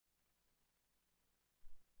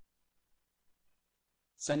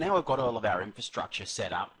So now we've got all of our infrastructure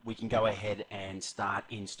set up, we can go ahead and start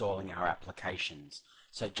installing our applications.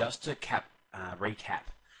 So just to recap,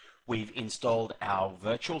 we've installed our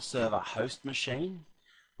virtual server host machine.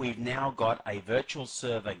 We've now got a virtual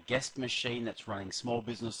server guest machine that's running Small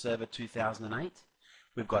Business Server 2008.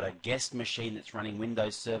 We've got a guest machine that's running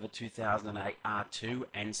Windows Server 2008 R2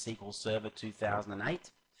 and SQL Server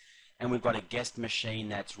 2008. And we've got a guest machine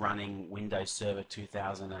that's running Windows Server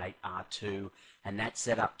 2008 R2, and that's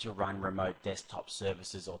set up to run remote desktop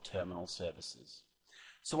services or terminal services.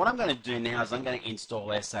 So what I'm going to do now is I'm going to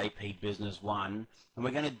install SAP Business One, and we're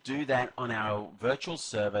going to do that on our virtual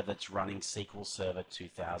server that's running SQL Server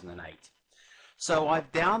 2008. So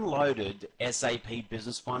I've downloaded SAP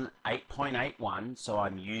Business One 8.81, so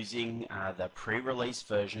I'm using the pre-release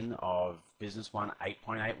version of Business One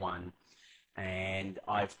 8.81, and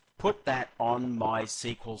I've put that on my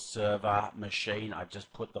SQL Server machine. I've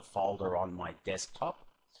just put the folder on my desktop.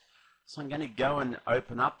 So I'm going to go and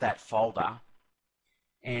open up that folder,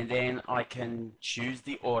 and then I can choose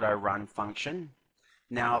the auto run function.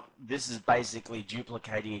 Now this is basically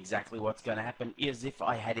duplicating exactly what's going to happen as if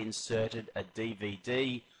I had inserted a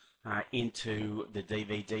DVD into the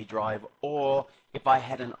DVD drive, or if I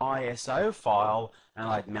had an ISO file and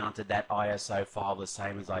I'd mounted that ISO file the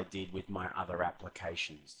same as I did with my other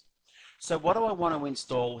applications. So what do I want to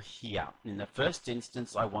install here? In the first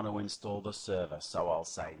instance, I want to install the server, so I'll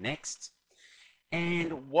say next.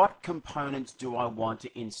 And what components do I want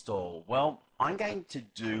to install? Well, I'm going to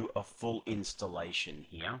do a full installation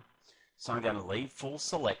here. So I'm going to leave full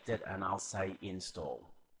selected and I'll say install.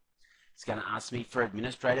 It's going to ask me for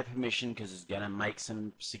administrator permission because it's going to make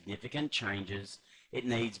some significant changes. It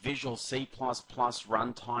needs Visual C++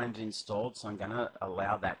 runtimes installed, so I'm going to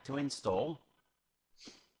allow that to install.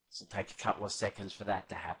 So it'll take a couple of seconds for that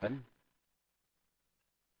to happen.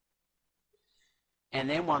 And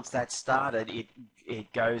then once that's started,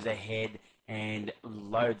 it goes ahead and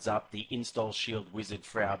loads up the Install Shield wizard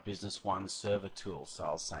for our Business One server tool. So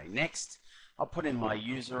I'll say next. I'll put in my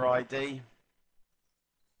user ID.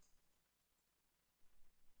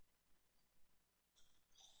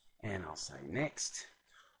 And I'll say next.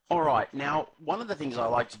 Alright, now one of the things I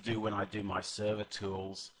like to do when I do my server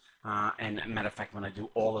tools, and a matter of fact when I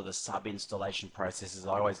do all of the sub-installation processes,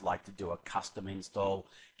 I always like to do a custom install.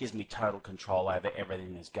 It gives me total control over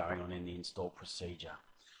everything that's going on in the install procedure.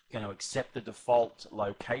 I'm going to accept the default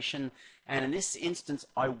location, and in this instance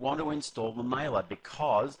I want to install the mailer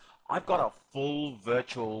because I've got a full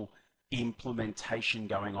virtual implementation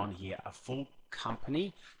going on here, a full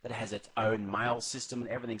company that has its own mail system and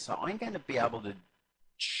everything. So I'm going to be able to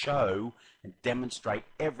show and demonstrate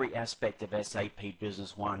every aspect of SAP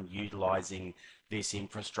Business One utilizing this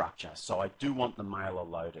infrastructure. So I do want the mailer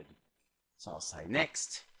loaded. So I'll say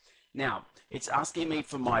next. Now it's asking me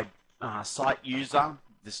for my site user.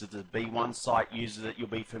 This is the B1 site user that you'll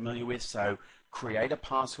be familiar with. So create a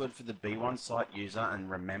password for the B1 site user and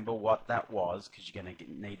remember what that was, because you're going to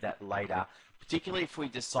need that later, particularly if we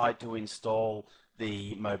decide to install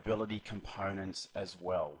the mobility components as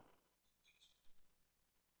well.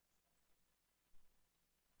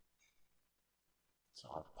 So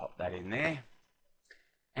I've popped that in there,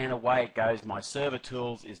 and away it goes. My server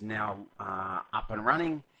tools is now up and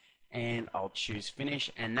running, and I'll choose finish,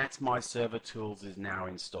 and that's my server tools is now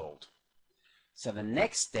installed. So the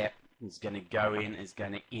next step is going to go in, is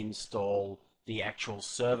going to install the actual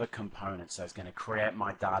server component. So it's going to create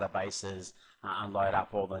my databases and load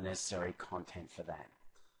up all the necessary content for that.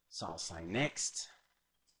 So I'll say next.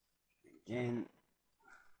 Again,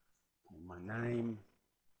 my name,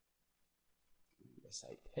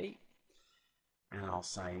 SAP, and I'll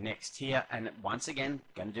say next here, and once again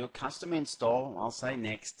going to do a custom install. I'll say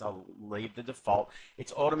next. I'll leave the default.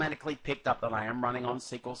 It's automatically picked up that I am running on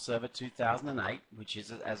SQL Server 2008, which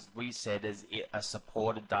is, as we said, is a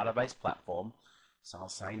supported database platform. So I'll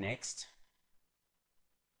say next.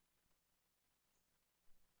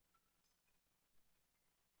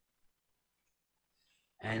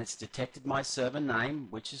 And it's detected my server name,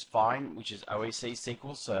 which is fine, which is OEC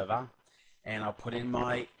SQL Server. And I'll put in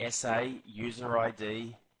my SA user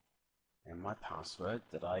ID and my password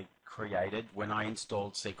that I created when I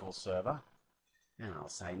installed SQL Server. And I'll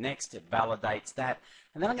say next. It validates that.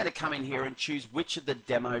 And then I'm going to come in here and choose which of the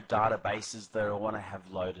demo databases that I want to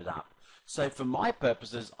have loaded up. So for my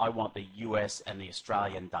purposes, I want the US and the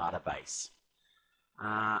Australian database.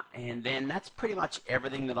 And then that's pretty much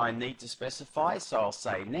everything that I need to specify. So I'll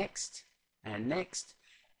say next and next.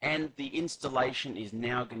 And the installation is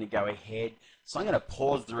now going to go ahead. So I'm going to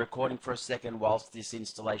pause the recording for a second whilst this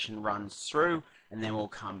installation runs through, and then we'll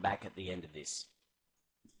come back at the end of this.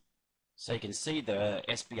 So you can see the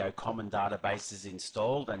SBO common database is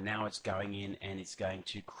installed, and now it's going in and it's going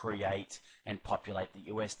to create and populate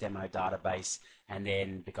the US demo database, and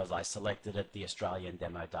then because I selected it, the Australian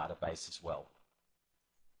demo database as well.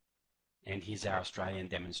 And here's our Australian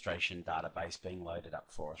demonstration database being loaded up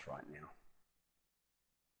for us right now.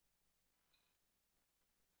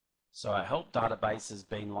 So our help database has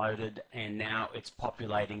been loaded, and now it's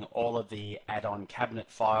populating all of the add-on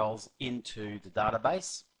cabinet files into the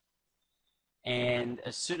database. And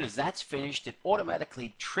as soon as that's finished, it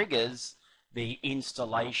automatically triggers the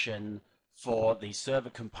installation for the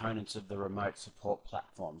server components of the remote support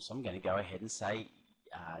platform. So I'm going to go ahead and say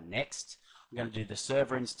next. I'm going to do the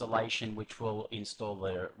server installation, which will install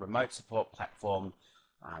the remote support platform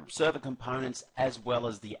server components as well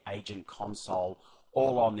as the agent console,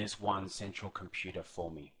 all on this one central computer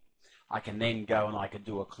for me. I can then go and I can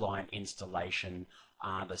do a client installation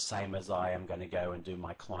the same as I am going to go and do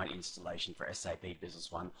my client installation for SAP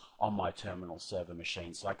Business One on my terminal server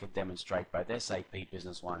machine. So I could demonstrate both SAP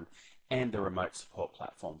Business One and the remote support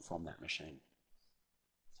platform from that machine.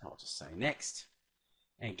 So I'll just say next.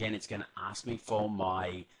 And again, it's going to ask me for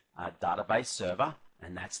my database server,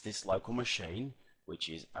 and that's this local machine, which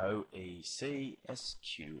is OEC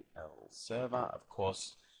SQL Server. Of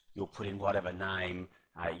course, you'll put in whatever name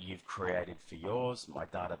you've created for yours. My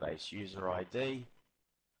database user ID.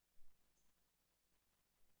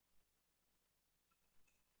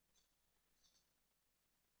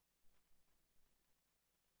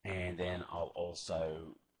 And then I'll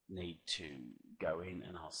also need to go in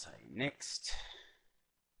and I'll say next.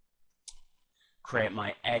 Create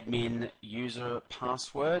my admin user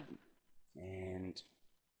password, and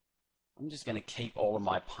I'm just going to keep all of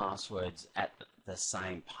my passwords at the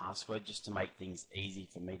same password just to make things easy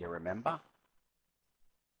for me to remember.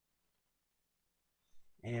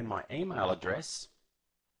 And my email address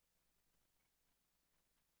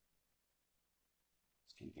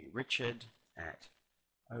is going to be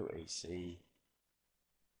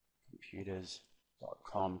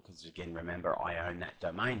richard@oeccomputers.com, because again, remember, I own that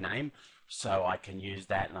domain name, so I can use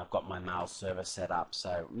that, and I've got my mail server set up.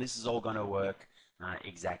 So this is all going to work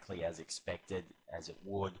exactly as expected, as it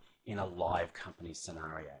would in a live company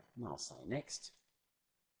scenario. And I'll say next,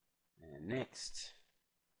 and next.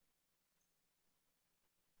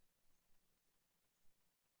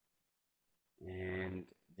 And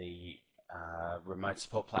the remote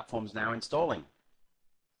support platform is now installing.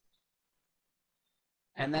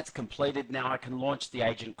 And that's completed. Now I can launch the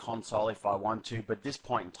agent console if I want to, but at this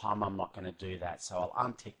point in time I'm not going to do that. So I'll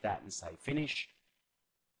untick that and say finish.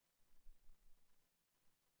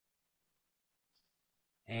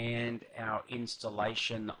 And our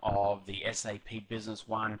installation of the SAP Business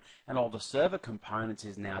One and all the server components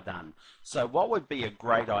is now done. So what would be a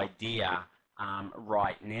great idea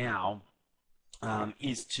right now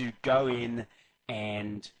is to go in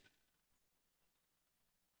and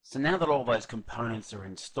so now that all those components are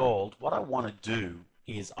installed, what I want to do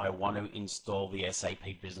is I want to install the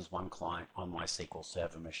SAP Business One client on my SQL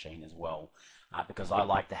Server machine as well, because I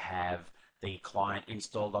like to have the client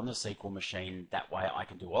installed on the SQL machine. That way I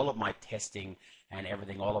can do all of my testing and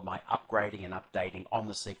everything, all of my upgrading and updating on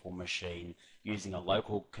the SQL machine using a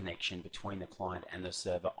local connection between the client and the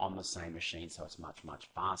server on the same machine, so it's much, much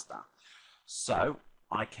faster. So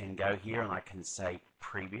I can go here and I can say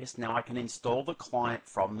previous. Now I can install the client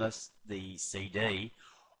from the CD,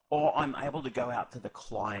 or I'm able to go out to the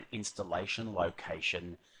client installation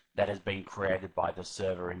location that has been created by the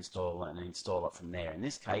server installer and install it from there. In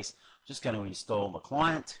this case, I'm just going to install the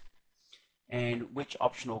client. And which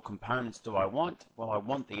optional components do I want? Well, I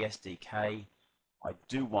want the SDK. I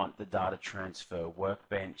do want the data transfer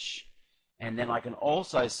workbench. And then I can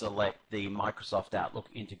also select the Microsoft Outlook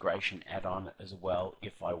integration add-on as well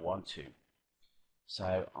if I want to.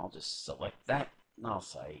 So I'll just select that and I'll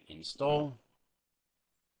say install.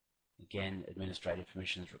 Again, administrative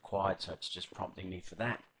permissions required, so it's just prompting me for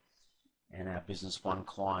that. And our Business One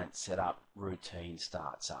client setup routine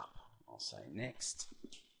starts up. I'll say next.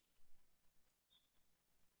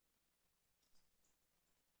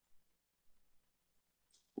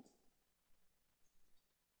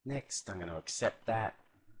 Next, I'm going to accept that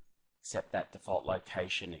default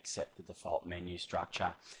location, accept the default menu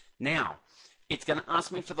structure. Now, it's going to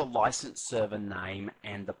ask me for the license server name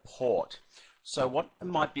and the port. So what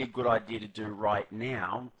might be a good idea to do right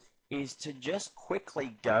now is to just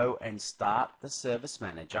quickly go and start the Service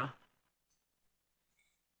Manager,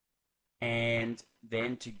 and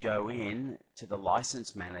then to go in to the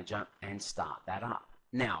License Manager and start that up.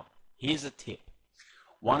 Now, here's a tip.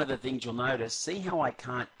 One of the things you'll notice, see how I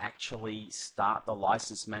can't actually start the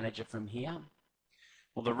License Manager from here?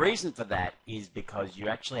 Well, the reason for that is because you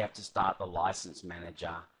actually have to start the license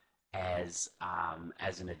manager as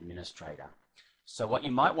an administrator. So what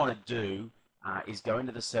you might want to do is go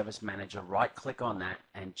into the service manager, right click on that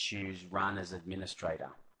and choose run as administrator.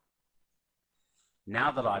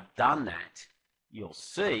 Now that I've done that, you'll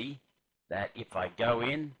see that if I go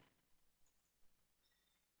in,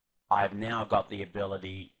 I've now got the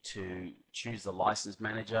ability to choose the license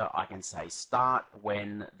manager. I can say start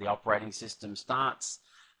when the operating system starts,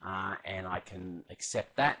 and I can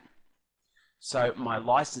accept that. So my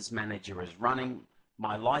license manager is running.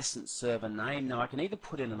 My license server name, now I can either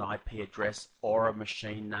put in an IP address or a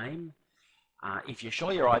machine name. If you're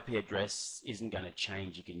sure your IP address isn't going to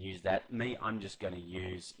change, you can use that. I'm just going to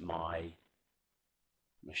use my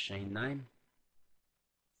machine name.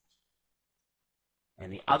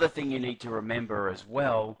 And the other thing you need to remember as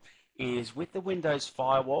well is with the Windows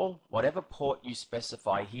firewall, whatever port you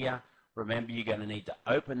specify here, remember you're going to need to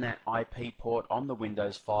open that IP port on the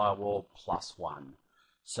Windows firewall +1.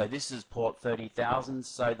 So this is port 30,000.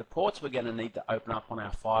 So the ports we're going to need to open up on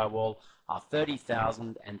our firewall are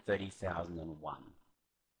 30,000 and 30,001.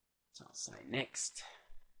 So I'll say next.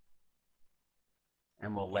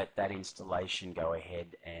 And we'll let that installation go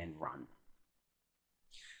ahead and run.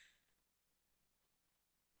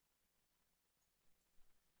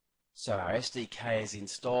 So our SDK is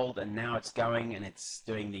installed and now it's going and it's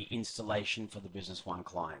doing the installation for the Business One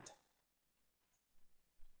client.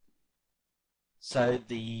 So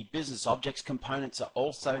the business objects components are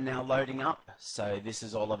also now loading up. So this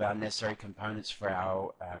is all of our necessary components for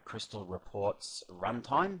our Crystal Reports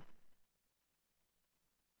runtime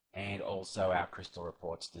and also our Crystal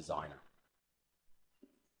Reports designer.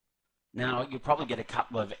 Now you'll probably get a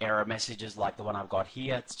couple of error messages like the one I've got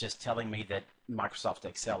here. It's just telling me that Microsoft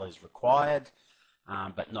Excel is required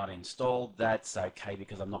but not installed. That's okay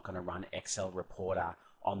because I'm not going to run Excel Reporter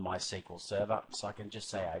on my SQL Server, so I can just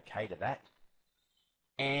say okay to that.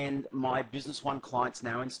 And my Business One client's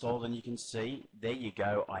now installed, and you can see, there you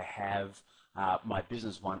go, I have my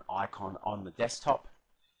Business One icon on the desktop.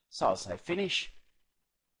 So I'll say finish.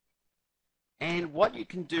 And what you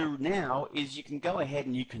can do now is you can go ahead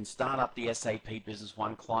and you can start up the SAP Business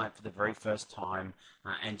One client for the very first time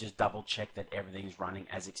and just double check that everything's running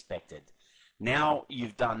as expected. Now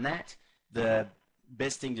you've done that, the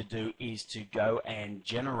best thing to do is to go and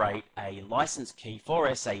generate a license key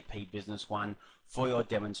for SAP Business One for your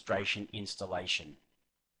demonstration installation.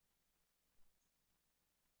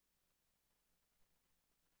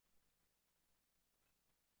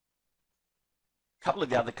 A couple of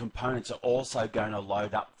the other components are also going to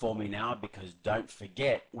load up for me now, because don't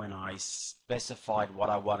forget, when I specified what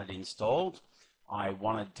I wanted installed, I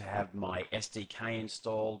wanted to have my SDK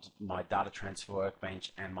installed, my data transfer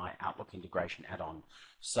workbench, and my Outlook integration add-on.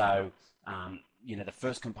 So, you know, the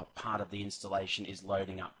first part of the installation is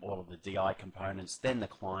loading up all of the DI components, then the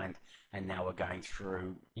client, and now we're going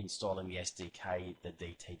through installing the SDK, the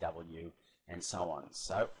DTW, and so on.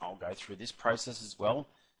 So I'll go through this process as well,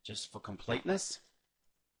 just for completeness.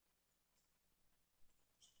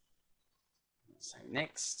 Say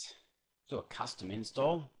next, do a custom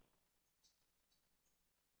install.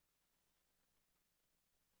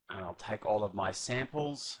 And I'll take all of my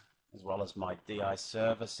samples as well as my DI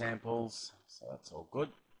server samples, so that's all good.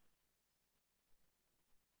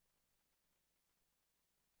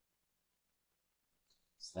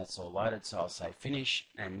 So that's all loaded, so I'll say finish,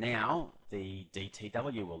 and now the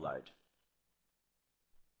DTW will load.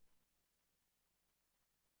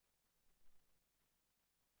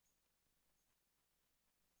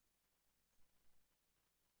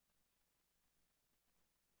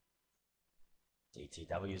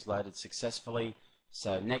 DTW is loaded successfully.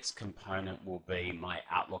 So next component will be my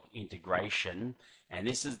Outlook integration, and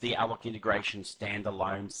this is the Outlook integration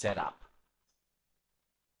standalone setup.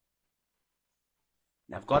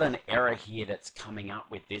 Now I've got an error here that's coming up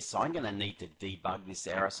with this, so I'm going to need to debug this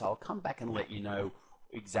error, so I'll come back and let you know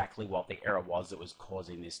exactly what the error was that was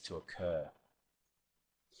causing this to occur.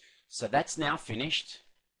 So that's now finished.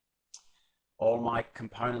 All my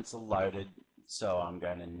components are loaded, so I'm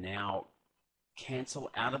going to now cancel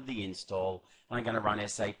out of the install, and I'm going to run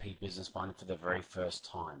SAP Business One for the very first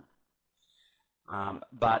time.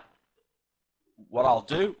 But what I'll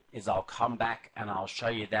do is I'll come back and I'll show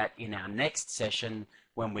you that in our next session,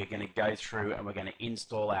 when we're going to go through and we're going to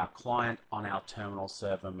install our client on our terminal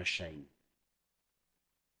server machine.